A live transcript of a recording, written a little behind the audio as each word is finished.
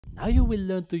Now you will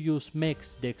learn to use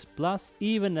MEXC Dex Plus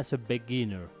even as a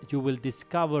beginner. You will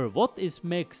discover what is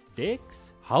MEXC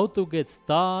Dex, how to get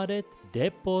started,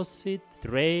 deposit,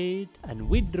 trade and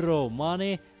withdraw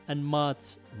money, and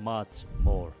much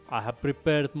more. I have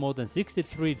prepared more than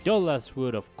 $63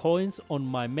 worth of coins on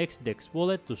my MEXC Dex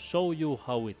wallet to show you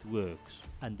how it works.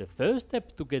 And the first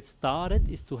step to get started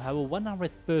is to have a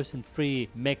 100% free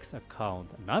MEXC account,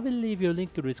 and I will leave you a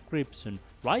link in the description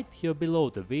right here below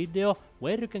the video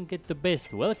where you can get the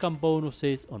best welcome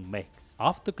bonuses on MEXC.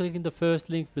 After clicking the first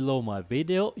link below my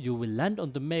video, you will land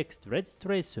on the MEXC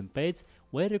registration page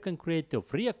where you can create your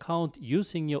free account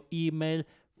using your email,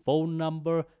 phone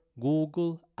number,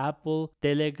 Google, Apple,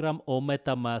 Telegram or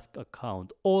MetaMask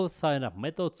account. All sign-up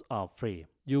methods are free.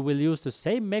 You will use the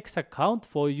same MEXC account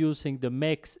for using the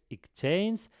MEXC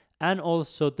Exchange and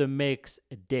also the MEXC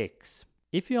Dex.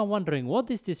 If you are wondering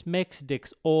what is this MEXC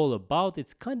Dex all about,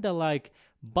 it's kinda like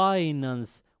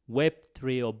BINANCE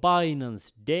Web3 or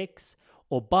BINANCE Dex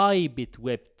or BYBIT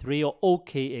Web3 or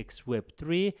OKX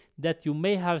Web3 that you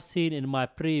may have seen in my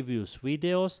previous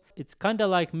videos. It's kinda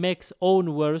like MEXC's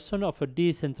own version of a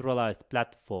decentralized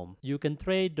platform. You can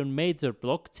trade on major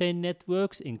blockchain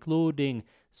networks including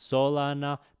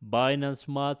Solana, Binance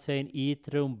Smart Chain,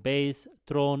 Ethereum, Base,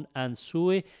 Tron and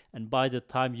Sui, and by the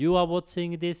time you are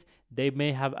watching this, they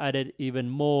may have added even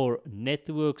more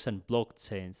networks and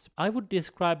blockchains. I would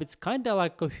describe it's kinda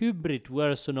like a hybrid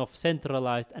version of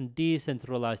centralized and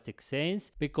decentralized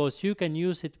exchange because you can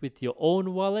use it with your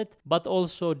own wallet but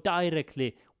also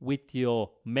directly with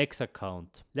your MEXC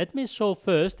account. Let me show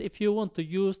first if you want to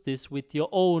use this with your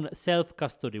own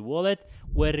self-custody wallet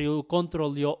where you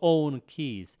control your own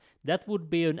keys. That would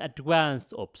be an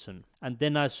advanced option. And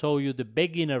then I show you the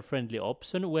beginner friendly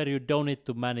option where you don't need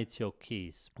to manage your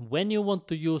keys. When you want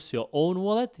to use your own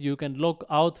wallet, you can log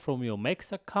out from your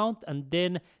MEXC account and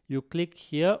then you click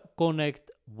here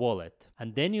connect wallet,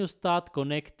 and then you start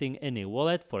connecting any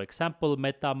wallet, for example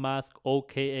MetaMask,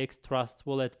 OKX, Trust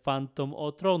Wallet, Phantom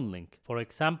or TronLink. For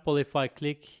example, if I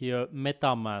click here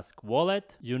MetaMask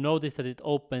wallet, you notice that it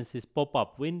opens this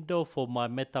pop-up window for my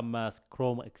MetaMask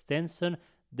Chrome extension.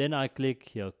 Then I click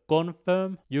here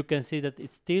confirm. You can see that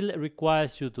it still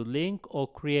requires you to link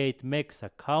or create MEXC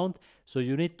account, so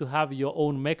you need to have your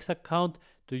own MEXC account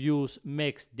to use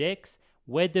MEXC Dex,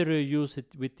 whether you use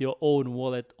it with your own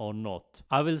wallet or not.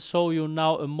 I will show you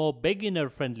now a more beginner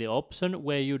friendly option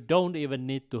where you don't even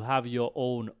need to have your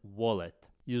own wallet.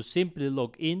 You simply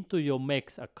log into your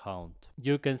MEXC account.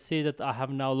 You can see that I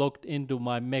have now logged into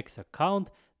my MEXC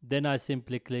account. Then I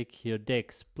simply click here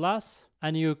Dex Plus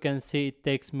and you can see it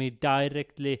takes me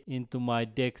directly into my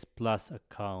Dex Plus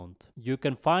account. You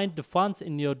can find the funds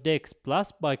in your Dex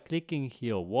Plus by clicking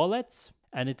here wallets,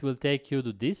 and it will take you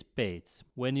to this page.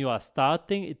 When you are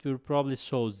starting, it will probably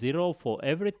show 0 for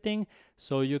everything,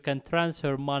 so you can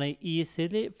transfer money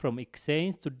easily from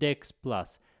Exchange to Dex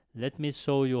Plus. Let me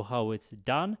show you how it's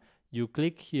done. You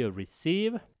click here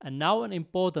receive, and now an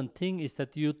important thing is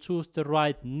that you choose the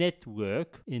right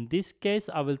network. In this case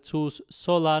I will choose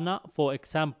Solana for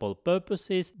example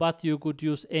purposes, but you could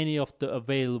use any of the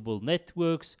available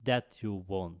networks that you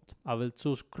want. I will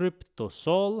choose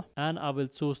CryptoSol and I will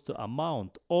choose the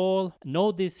amount all.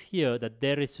 Notice here that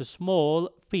there is a small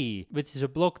fee, which is a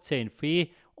blockchain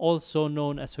fee, also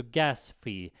known as a gas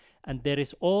fee. And there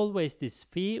is always this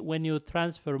fee when you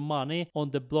transfer money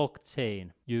on the blockchain.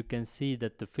 You can see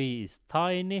that the fee is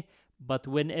tiny, but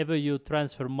whenever you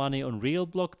transfer money on real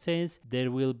blockchains, there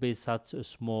will be such a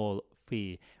small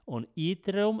fee. On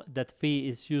Ethereum, that fee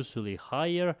is usually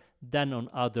higher than on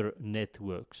other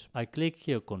networks. I click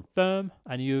here confirm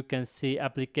and you can see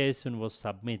application was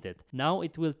submitted. Now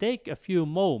it will take a few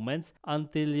moments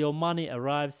until your money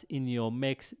arrives in your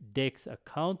MEXC Dex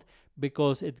account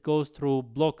because it goes through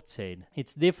blockchain.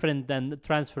 It's different than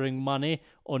transferring money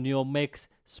on your MEXC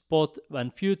spot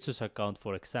and futures account,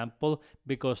 for example,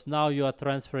 because now you are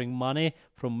transferring money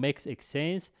from MEXC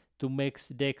Exchange to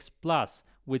MEXC Dex Plus,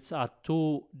 which are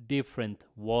two different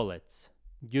wallets.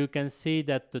 You can see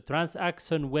that the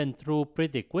transaction went through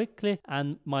pretty quickly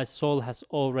and my SOL has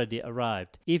already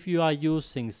arrived. If you are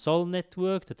using SOL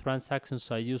network, the transactions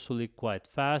are usually quite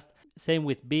fast. Same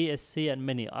with BSC and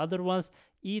many other ones.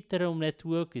 Ethereum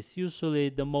network is usually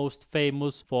the most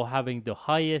famous for having the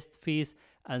highest fees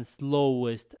and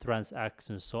slowest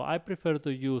transactions. So I prefer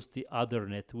to use the other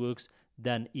networks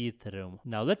than Ethereum.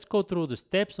 Now let's go through the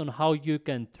steps on how you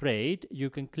can trade. You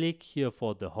can click here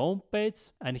for the home page,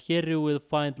 and here you will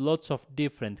find lots of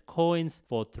different coins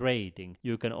for trading.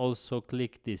 You can also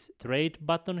click this trade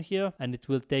button here, and it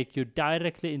will take you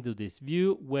directly into this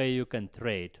view where you can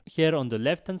trade. Here on the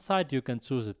left hand side you can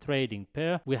choose a trading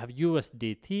pair. We have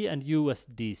USDT and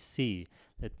USDC.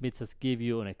 Let me just give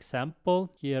you an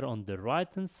example. Here on the right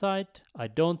hand side, I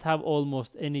don't have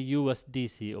almost any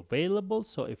USDC available.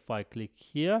 So if I click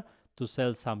here to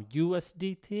sell some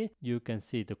USDT, you can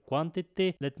see the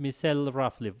quantity. Let me sell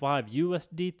roughly 5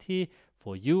 USDT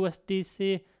for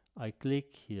USDC. I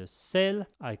click here sell,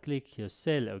 I click here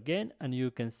sell again, and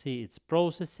you can see it's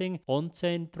processing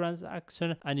on-chain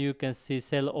transaction, and you can see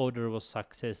sell order was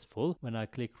successful. When I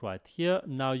click right here,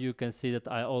 now you can see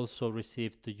that I also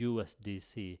received the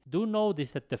USDC. Do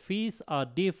notice that the fees are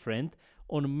different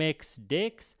on MEXC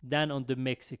Dex than on the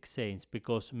MEXC Exchange,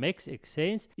 because MEXC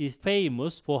Exchange is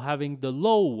famous for having the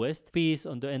lowest fees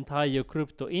on the entire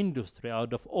crypto industry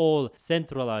out of all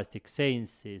centralized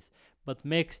exchanges. But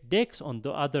MEXC Dex, on the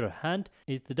other hand,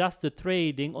 it does the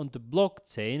trading on the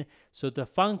blockchain, so the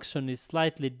function is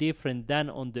slightly different than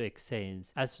on the exchange.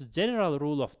 As a general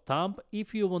rule of thumb,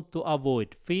 if you want to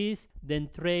avoid fees,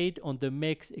 then trade on the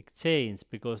MEXC Exchange,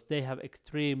 because they have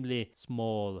extremely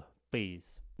small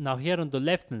fees. Now here on the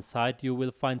left hand side you will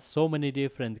find so many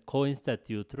different coins that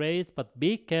you trade, but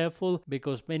be careful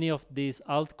because many of these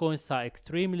altcoins are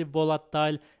extremely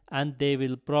volatile and they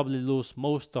will probably lose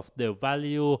most of their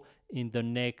value in the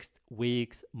next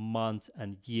weeks, months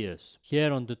and years.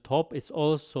 Here on the top is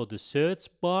also the search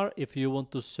bar if you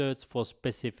want to search for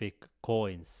specific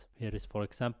coins. Here is for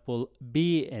example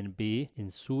BNB in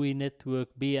Sui network,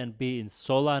 BNB in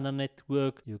Solana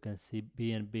network. You can see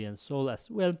BNB and Sol as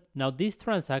well. Now these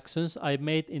transactions I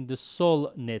made in the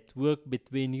Sol network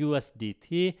between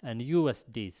USDT and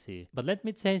USDC. But let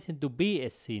me change into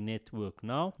BSC network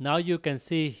now. Now you can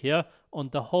see here on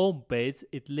the home page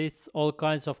it lists all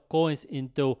kinds of coins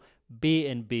into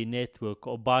BNB network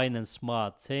or Binance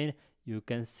Smart Chain. You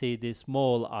can see this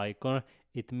small icon.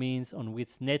 It means on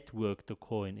which network the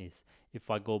coin is. If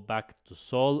I go back to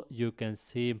Sol, you can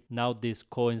see now these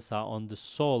coins are on the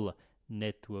Sol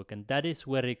network, and that is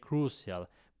very crucial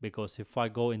because if I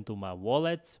go into my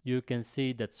wallets, you can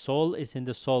see that Sol is in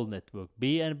the Sol network,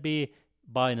 BNB,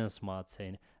 Binance Smart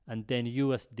Chain, and then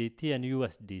USDT and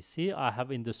USDC I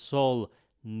have in the Sol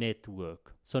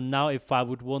network. So now if I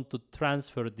would want to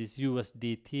transfer this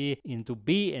USDT into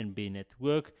BNB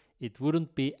network, it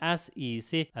wouldn't be as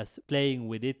easy as playing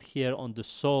with it here on the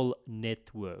Sol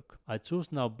network. I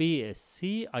choose now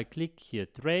BSC, I click here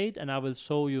trade, and I will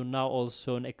show you now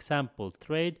also an example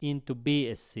trade into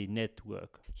BSC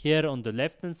network. Here on the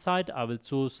left hand side I will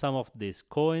choose some of these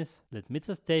coins. Let me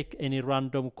just take any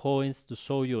random coins to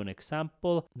show you an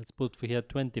example. Let's put here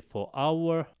 24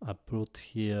 hour. I put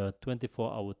here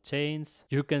 24 hour chains.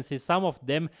 You can see some of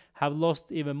them have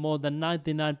lost even more than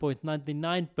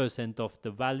 99.99% of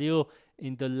the value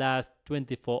in the last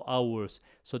 24 hours.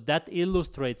 So that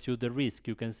illustrates you the risk.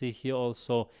 You can see here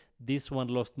also this one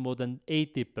lost more than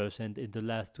 80% in the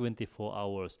last 24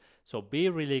 hours. So be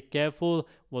really careful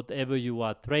whatever you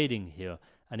are trading here.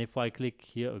 And if I click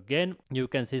here again, you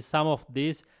can see some of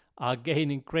these are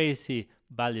gaining crazy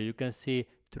value. You can see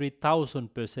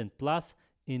 3000% plus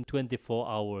in 24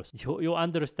 hours. You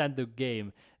understand the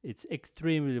game. It's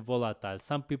extremely volatile.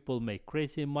 Some people make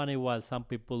crazy money while some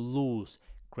people lose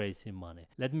crazy money.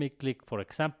 Let me click for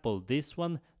example this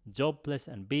one, Jobless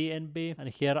and BNB, and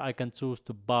here I can choose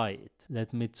to buy it.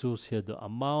 Let me choose here the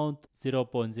amount,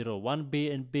 0.01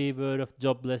 BNB worth of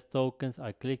Jobless tokens.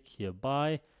 I click here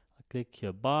buy, I click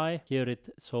here buy. Here it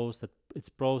shows that it's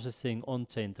processing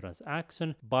on-chain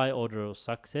transaction. Buy order was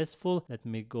successful. Let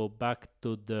me go back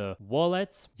to the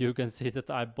wallets. You can see that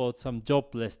I bought some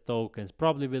Jobless tokens.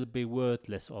 Probably will be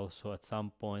worthless also at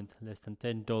some point. Less than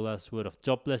 $10 worth of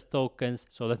Jobless tokens.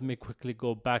 So let me quickly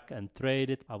go back and trade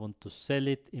it. I want to sell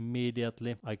it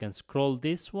immediately. I can scroll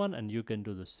this one and you can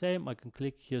do the same. I can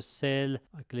click here sell.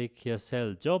 I click here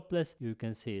sell Jobless. You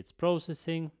can see it's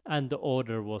processing and the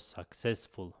order was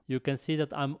successful. You can see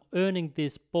that I'm earning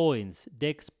these points,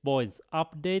 Dex points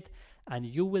update, and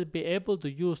you will be able to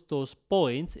use those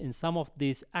points in some of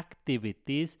these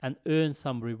activities and earn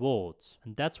some rewards.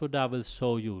 And that's what I will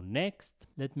show you next.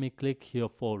 Let me click here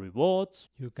for rewards.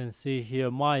 You can see here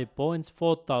my points,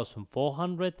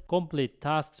 4,400. Complete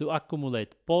tasks to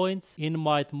accumulate points.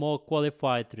 Invite more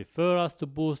qualified referrals to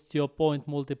boost your point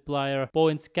multiplier.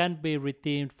 Points can be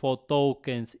redeemed for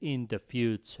tokens in the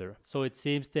future. So it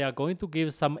seems they are going to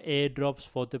give some airdrops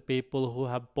for the people who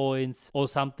have points or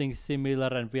something similar,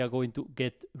 and we are going to to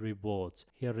get rewards.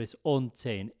 Here is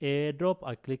on-chain airdrop.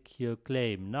 I click here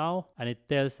claim now, and it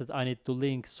tells that I need to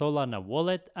link Solana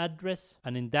wallet address,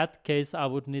 and in that case I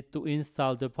would need to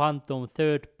install the Phantom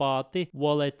third-party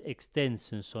wallet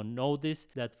extension. So notice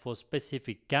that for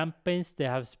specific campaigns they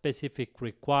have specific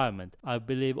requirement. I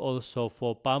believe also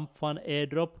for pump fund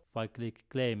airdrop. If I click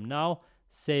claim now,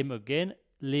 same again,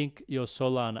 link your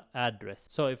Solana address.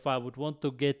 So if I would want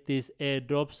to get these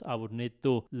airdrops, I would need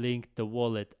to link the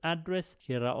wallet address.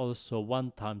 Here are also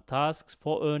one-time tasks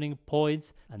for earning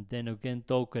points, and then again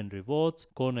token rewards,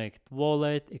 connect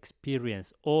wallet,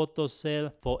 experience auto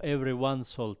sell. For every 1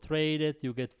 SOL traded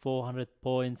you get 400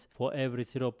 points, for every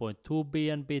 0.2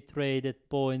 BNB traded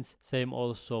points, same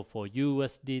also for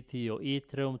USDT or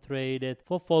Ethereum traded.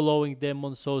 For following them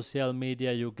on social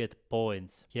media you get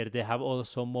points. Here they have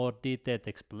also more detailed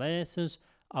explanations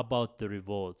about the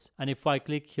rewards. And if I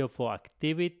click here for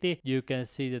activity, you can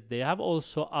see that they have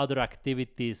also other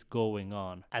activities going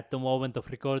on. At the moment of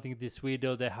recording this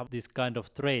video, they have this kind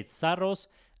of trade Saros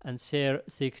and share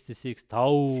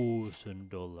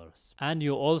 $66,000. And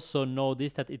you also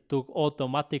notice that it took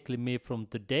automatically me from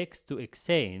the DEX to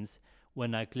Exchange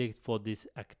when I clicked for this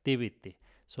activity.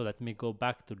 So let me go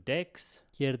back to DEX.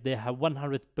 Here they have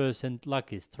 100%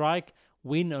 lucky strike,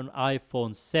 win on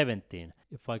iPhone 17.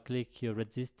 If I click here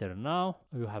register now,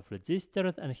 you have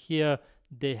registered, and here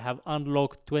they have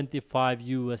unlocked 25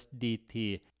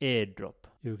 USDT airdrop.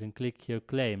 You can click here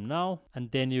claim now,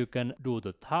 and then you can do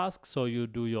the task. So you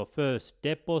do your first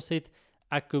deposit,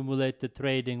 accumulate the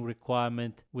trading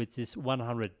requirement, which is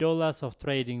 $100 of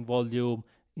trading volume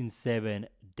in 7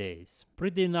 days.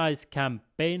 Pretty nice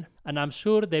campaign, and I'm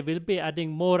sure they will be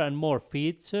adding more and more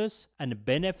features and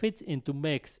benefits into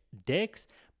MEXC Dex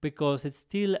because it's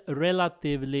still a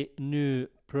relatively new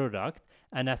product,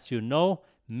 and as you know,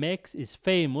 MEXC is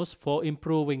famous for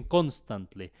improving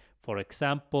constantly. For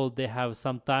example, they have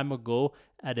some time ago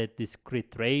added this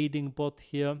grid trading bot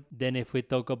here. Then if we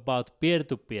talk about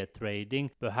peer-to-peer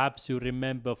trading, perhaps you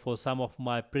remember for some of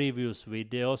my previous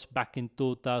videos back in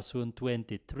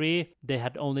 2023, they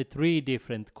had only 3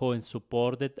 different coins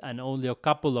supported and only a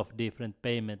couple of different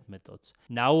payment methods.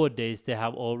 Nowadays they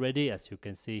have already, as you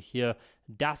can see here,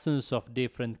 dozens of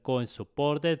different coins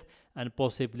supported and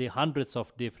possibly hundreds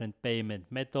of different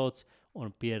payment methods on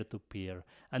peer-to-peer.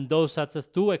 And those are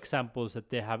just 2 examples that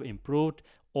they have improved: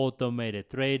 automated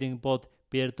trading bot,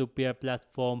 peer-to-peer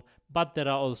platform, but there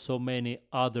are also many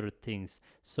other things.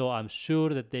 So I'm sure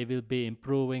that they will be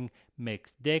improving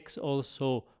MEXC Dex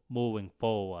also moving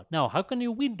forward. Now, how can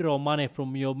you withdraw money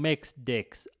from your MEXC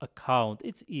Dex account?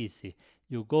 It's easy.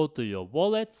 You go to your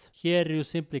wallets. Here you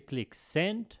simply click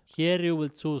send. Here you will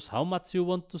choose how much you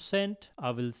want to send.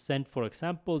 I will send, for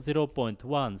example,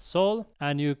 0.1 SOL,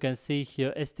 and you can see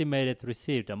here estimated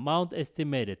received amount,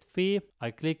 estimated fee.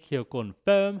 I click here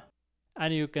confirm,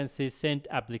 and you can see send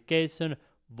application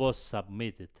was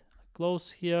submitted. I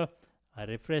close here, I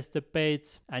refresh the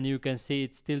page, and you can see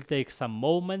it still takes some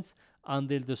moments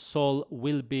until the SOL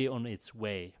will be on its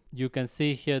way. You can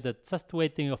see here that just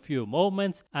waiting a few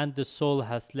moments and the SOL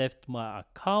has left my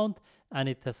account and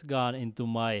it has gone into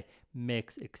my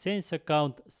MEXC Exchange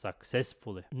account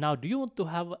successfully. Now, do you want to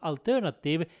have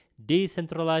alternative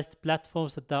decentralized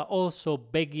platforms that are also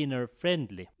beginner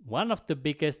friendly? One of the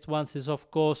biggest ones is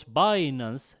of course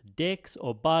Binance Dex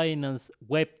or Binance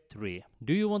Web3.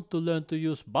 Do you want to learn to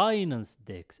use Binance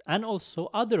Dex and also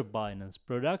other Binance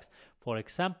products? For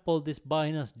example, this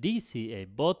Binance DCA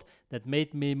bot that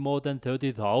made me more than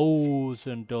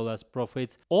 $30,000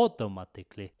 profits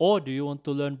automatically. Or do you want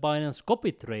to learn Binance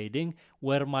copy trading,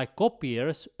 where my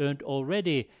copiers earned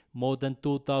already more than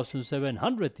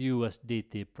 2,700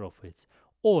 USDT profits?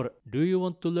 Or do you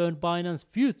want to learn Binance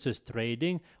futures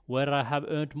trading, where I have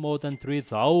earned more than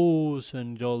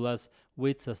 $3,000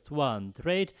 with just 1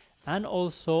 trade, and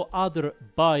also other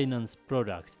Binance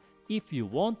products? If you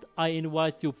want, I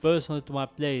invite you personally to my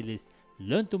playlist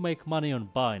Learn to Make Money on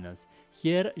Binance.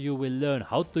 Here you will learn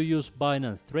how to use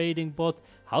Binance Trading Bot,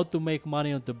 how to make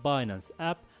money on the Binance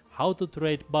app, how to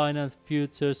trade Binance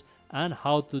futures, and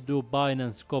how to do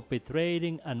Binance copy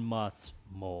trading, and much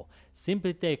more.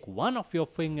 Simply take one of your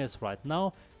fingers right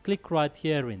now, click right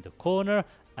here in the corner,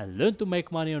 and learn to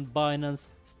make money on Binance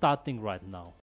starting right now.